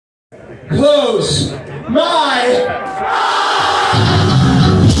Close my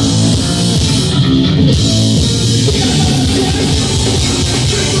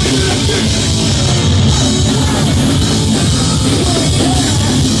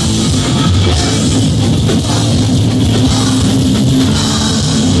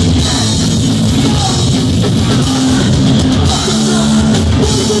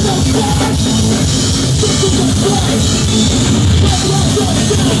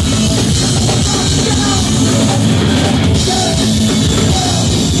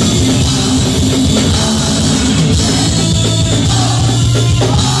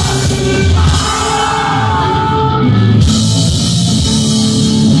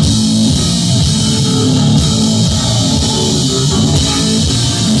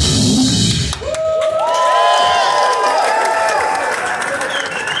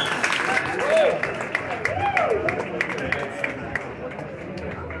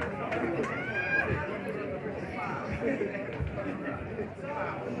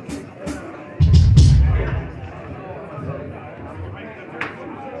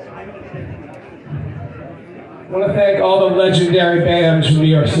I want to thank all the legendary bands from New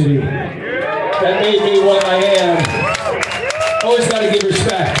York City that made me what I am. Always got to give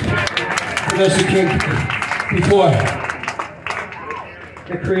respect to those who came before,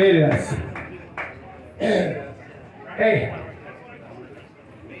 that created us. Hey,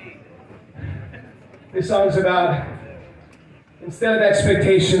 this song's about, instead of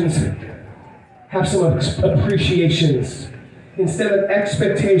expectations, have some appreciations. Instead of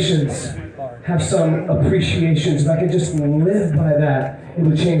expectations, have some appreciations. If I could just live by that, it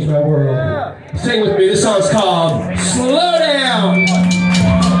would change my world. Sing with me. This song's called Slow Down.